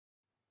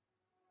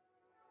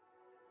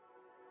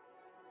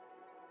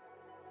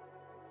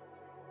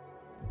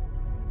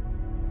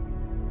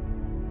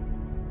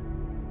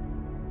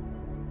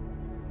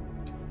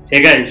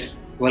Hey guys,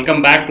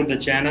 welcome back to the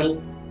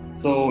channel.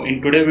 So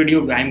in today's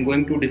video, I'm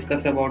going to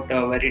discuss about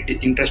a very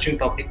interesting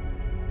topic,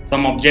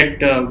 some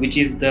object which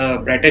is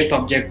the brightest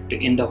object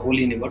in the whole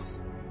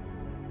universe.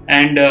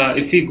 And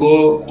if we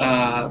go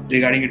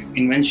regarding its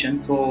invention,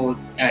 so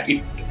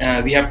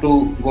we have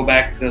to go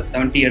back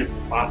 70 years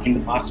in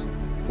the past.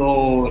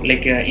 So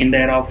in the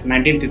era of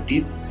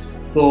 1950s.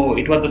 So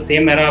it was the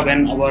same era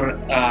when our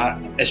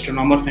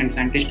astronomers and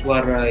scientists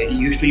were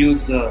used to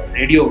use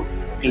radio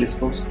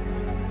telescopes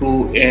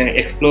to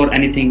explore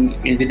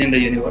anything within the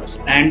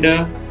universe. And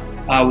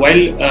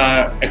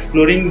while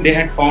exploring, they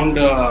had found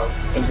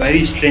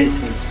very strange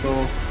things. So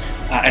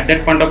at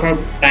that point of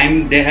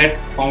time, they had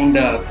found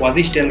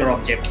quasi-stellar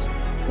objects.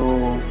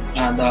 So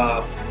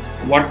the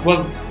what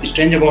was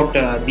strange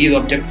about these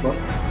objects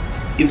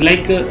is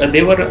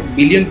they were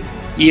billions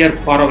year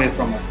far away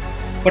from us.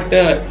 But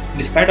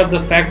despite of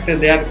the fact that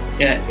they are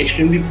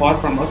extremely far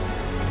from us,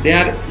 they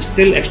are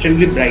still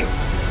extremely bright.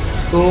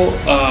 So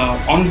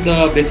on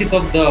the basis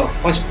of the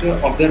first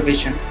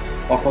observation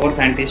of our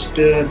scientists,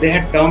 they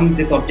had termed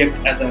this object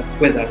as a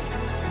quasars.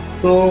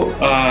 So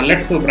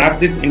let's wrap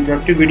this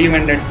introductory video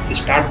and let's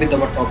start with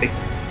our topic,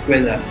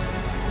 quasars.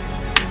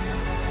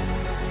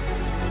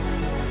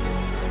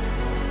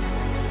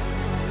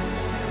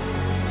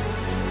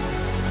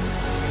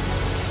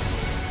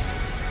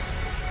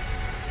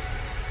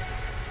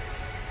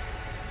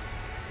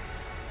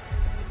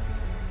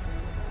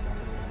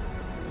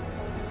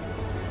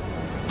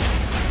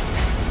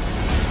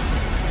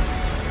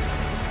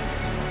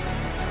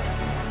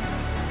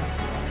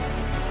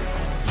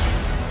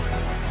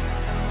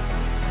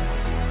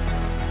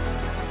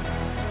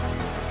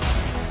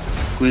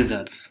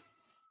 Quasars.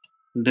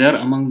 They are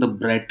among the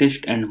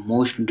brightest and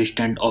most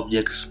distant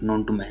objects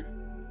known to man.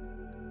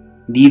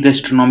 These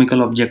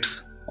astronomical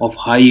objects of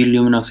high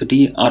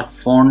luminosity are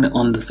found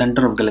on the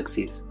center of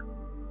galaxies.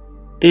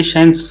 They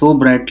shine so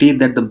brightly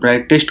that the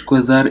brightest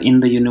quasar in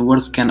the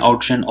universe can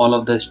outshine all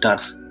of the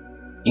stars,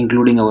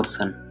 including our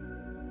sun.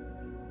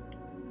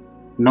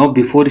 Now,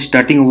 before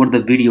starting over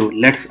the video,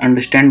 let's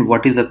understand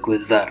what is a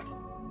quasar.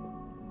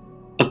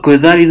 A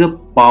quasar is a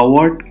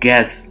powered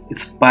gas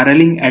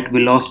spiraling at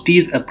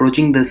velocities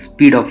approaching the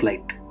speed of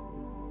light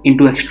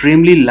into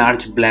extremely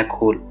large black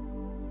hole.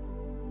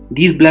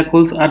 These black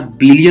holes are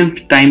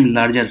billions times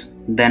larger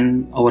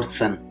than our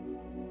sun.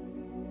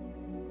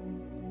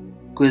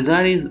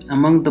 Quasar is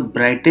among the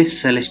brightest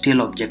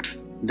celestial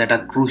objects that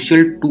are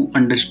crucial to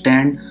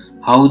understand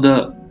how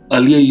the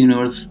earlier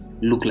universe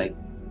looked like.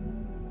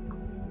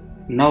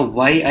 Now,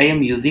 why I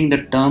am using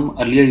the term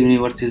earlier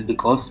universe is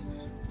because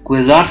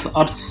quasars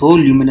are so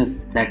luminous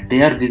that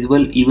they are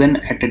visible even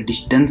at a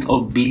distance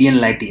of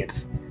billion light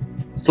years.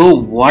 So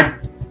what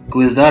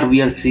quasar we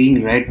are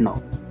seeing right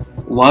now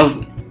was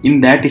in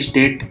that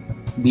state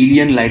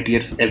billion light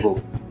years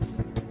ago.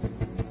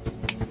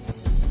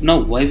 Now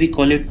why we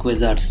call it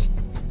quasars?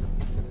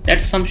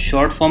 That's some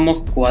short form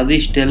of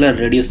quasi-stellar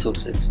radio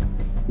sources.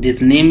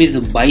 This name is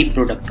a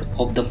byproduct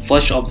of the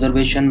first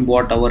observation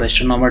what our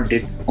astronomer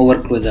did over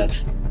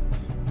quasars,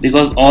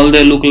 because all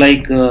they look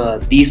like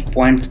these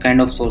points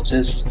kind of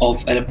sources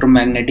of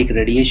electromagnetic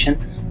radiation,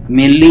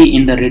 mainly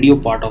in the radio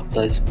part of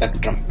the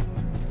spectrum.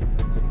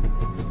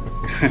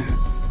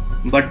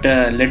 But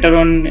later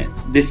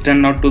on this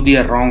turned out to be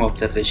a wrong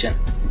observation,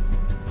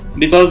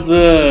 because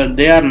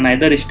they are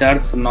neither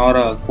stars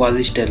nor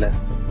quasi-stellar.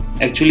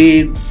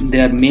 Actually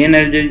their main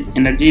energy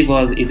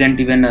isn't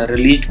even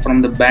released from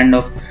the band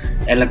of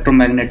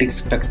electromagnetic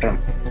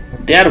spectrum.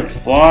 They are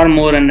far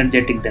more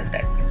energetic than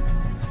that.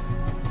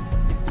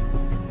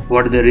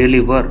 What they really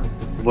were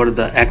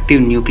the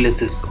active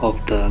nucleuses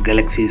of the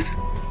galaxies.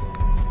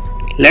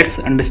 Let's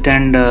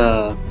understand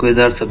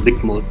quasars a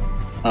bit more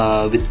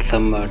with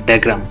some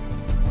diagram.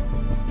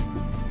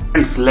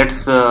 Friends,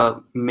 let's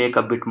make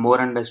a bit more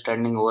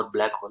understanding over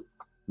black hole.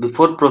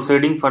 Before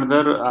proceeding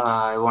further,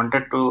 I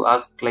wanted to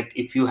ask,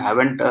 if you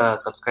haven't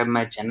subscribed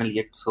my channel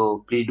yet,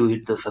 so please do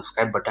hit the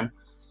subscribe button.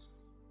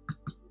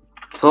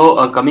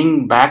 So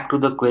coming back to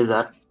the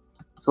quasar.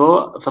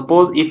 So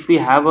suppose if we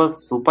have a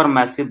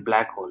supermassive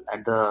black hole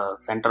at the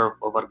center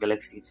of our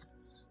galaxies,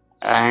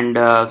 and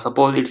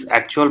suppose its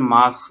actual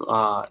mass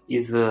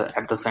is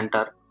at the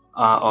center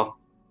of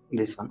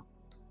this one.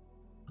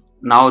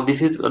 Now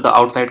this is the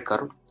outside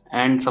curve,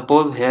 and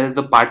suppose here is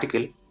the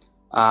particle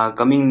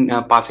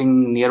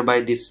passing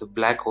nearby this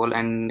black hole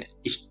and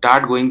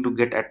start going to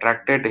get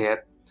attracted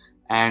here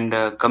and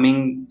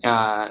coming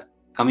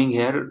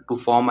here to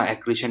form an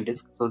accretion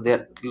disk. So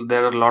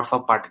there are lots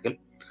of particles,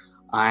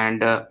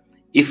 and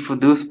if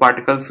those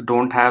particles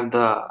don't have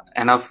the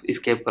enough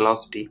escape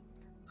velocity,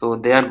 so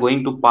they are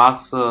going to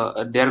pass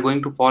they are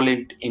going to fall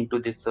into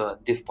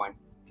this point.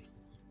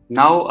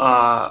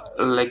 Now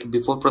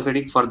before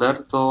proceeding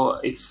further,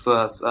 so if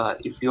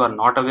you are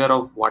not aware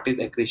of what is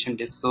accretion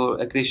disk, so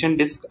accretion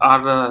disks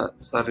are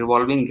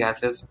revolving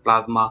gases,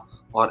 plasma,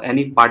 or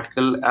any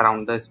particle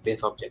around the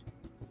space object.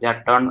 They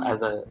are termed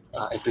as a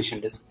accretion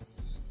disk.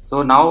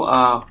 So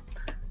now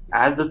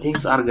as the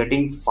things are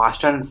getting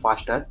faster and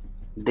faster,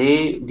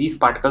 these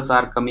particles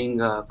are coming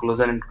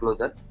closer and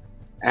closer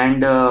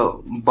and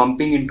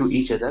bumping into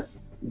each other.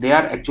 They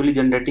are actually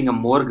generating a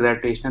more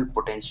gravitational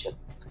potential,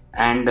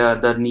 and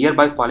the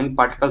nearby falling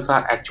particles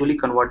are actually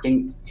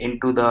converting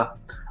into the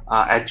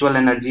actual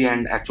energy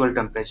and actual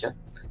temperature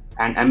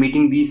and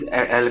emitting these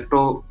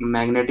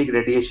electromagnetic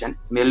radiation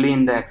mainly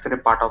in the X-ray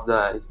part of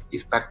the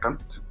spectrum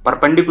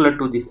perpendicular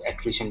to this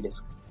accretion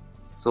disk.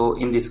 So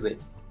in this way,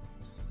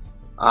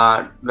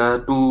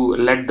 to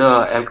let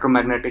the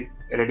electromagnetic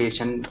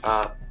radiation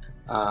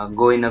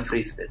go in a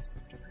free space.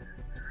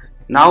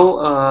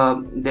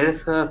 Now there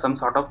is some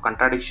sort of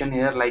contradiction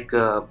here, like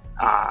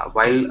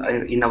while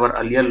in our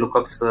earlier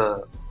lookups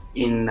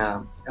in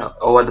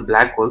over the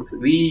black holes,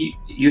 we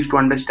used to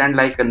understand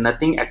like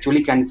nothing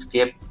actually can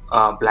escape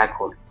a black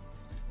hole,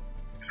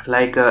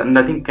 like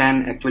nothing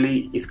can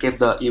actually escape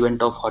the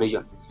event of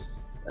horizon.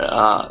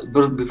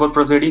 Before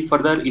proceeding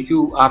further, if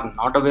you are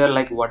not aware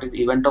like what is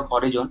event of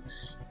horizon,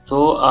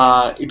 so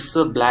it's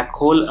a black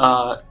hole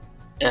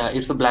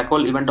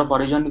event of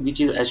horizon,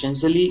 which is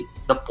essentially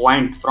the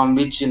point from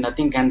which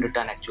nothing can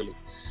return actually.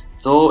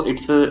 So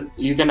it's a,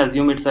 you can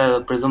assume it's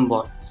a prism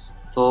ball,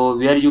 so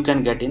where you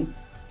can get in,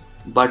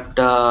 but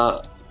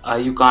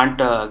you can't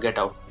get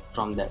out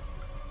from that.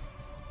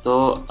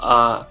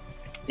 So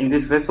in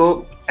this way,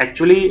 so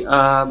actually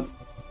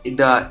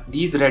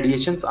these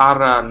radiations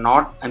are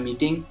not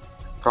emitting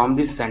from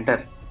this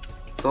center,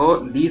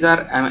 so these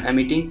are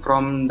emitting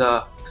from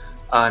the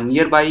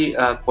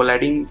nearby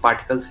colliding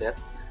particles here,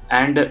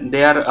 and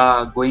they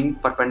are going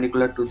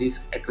perpendicular to this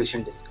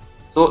accretion disk.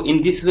 So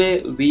in this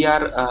way we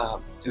are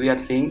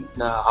seeing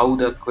how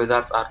the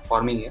quasars are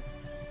forming here.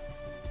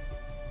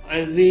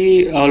 As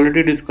we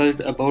already discussed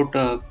about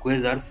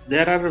quasars,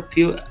 there are a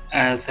few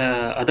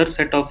other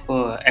set of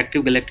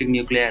active galactic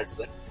nuclei as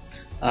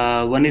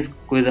well. One is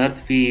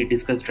quasars we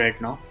discussed right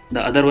now.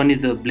 The other one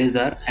is a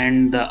blazar,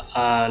 and the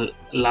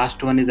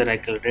last one is the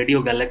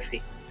radio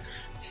galaxy.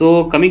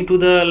 So coming to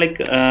the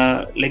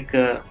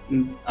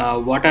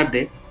what are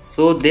they?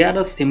 So they are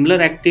a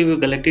similar active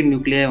galactic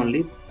nuclei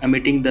only,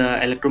 emitting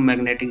the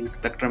electromagnetic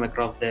spectrum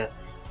across the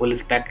whole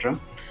spectrum.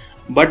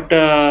 But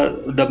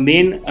the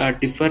main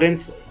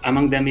difference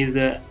among them is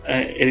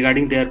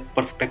regarding their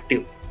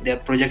perspective, their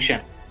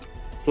projection.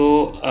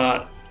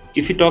 So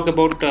if you talk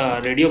about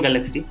radio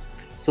galaxy,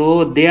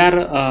 so they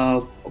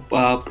are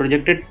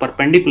projected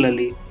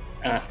perpendicularly.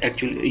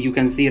 Actually, you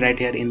can see right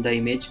here in the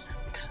image.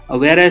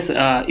 Whereas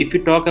if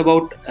you talk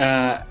about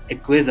a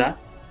quasar,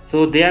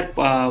 so they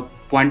are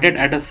pointed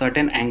at a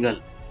certain angle,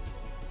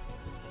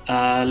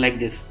 like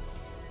this.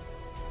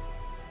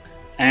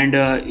 And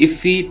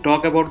if we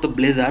talk about the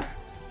blazars,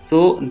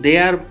 so they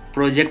are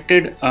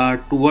projected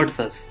towards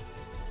us,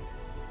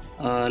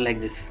 like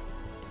this.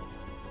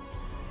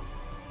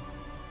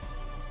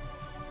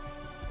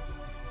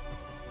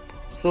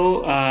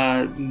 So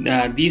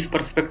these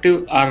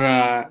perspectives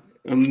are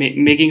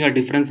making a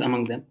difference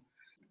among them.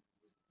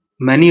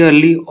 Many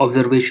early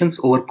observations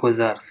over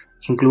quasars,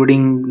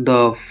 including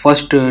the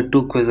first two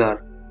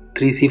quasar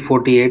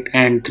 3C48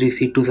 and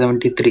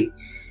 3C273,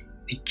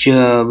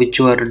 which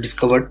were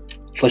discovered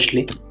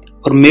firstly,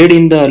 were made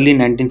in the early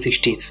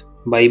 1960s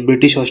by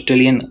British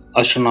Australian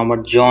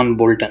astronomer John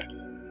Bolton.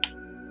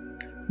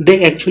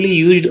 They actually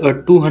used a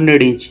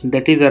 200-inch,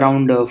 that is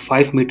around a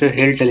 5-meter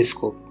Hale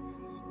telescope.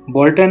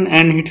 Bolton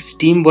and his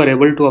team were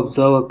able to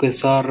observe a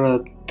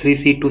quasar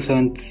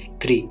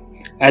 3C273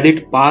 as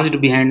it passed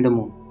behind the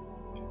moon.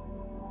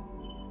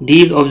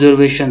 These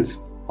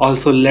observations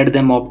also let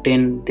them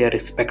obtain their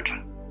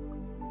spectra.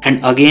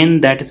 And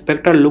again, that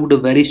spectra looked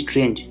very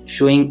strange,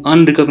 showing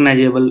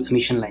unrecognizable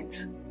emission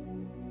lines.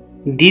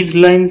 These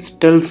lines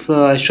tells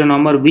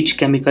astronomer which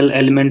chemical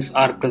elements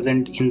are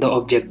present in the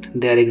object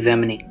they are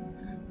examining.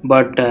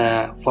 But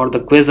for the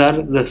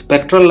quasar, the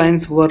spectral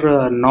lines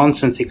were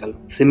nonsensical,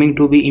 seeming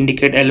to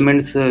indicate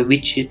elements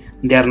which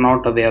they are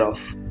not aware of.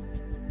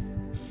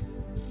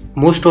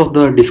 Most of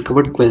the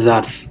discovered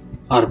quasars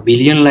are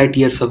billion light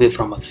years away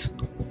from us.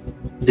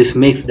 This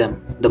makes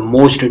them the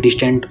most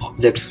distant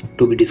objects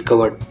to be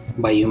discovered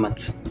by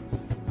humans.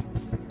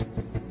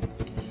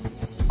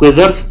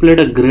 Quasars played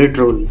a great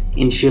role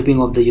in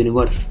shaping of the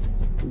universe.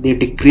 They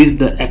decreased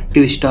the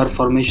active star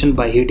formation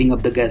by heating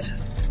up the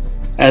gases,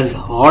 as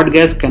hot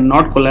gas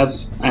cannot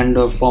collapse and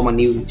form a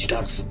new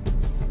stars.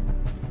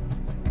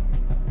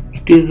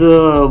 It is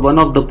one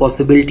of the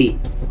possibility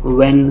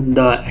when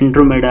the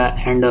Andromeda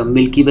and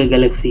Milky Way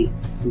galaxy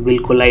will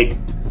collide,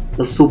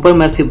 the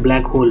supermassive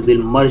black hole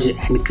will merge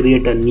and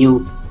create a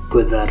new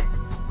quasar.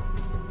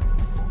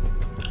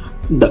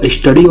 The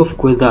study of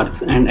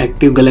quasars and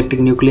active galactic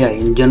nuclei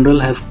in general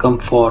has come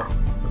far,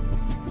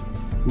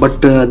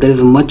 but there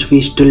is much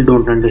we still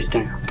don't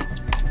understand.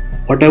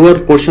 Whatever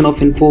portion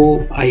of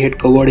info I had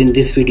covered in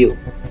this video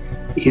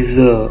is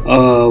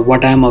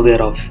what I am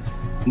aware of,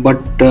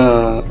 but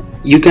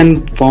you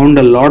can find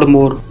a lot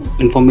more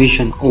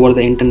information over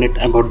the internet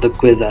about the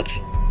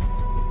quasars.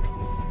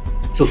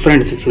 So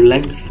friends, if you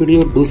like this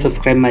video, do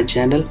subscribe my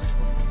channel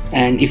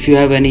And if you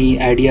have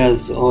any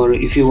ideas, or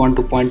if you want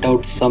to point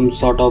out some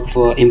sort of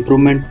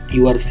improvement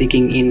you are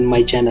seeking in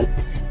my channel,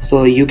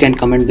 so you can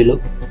comment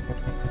below.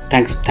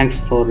 Thanks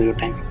for your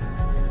time.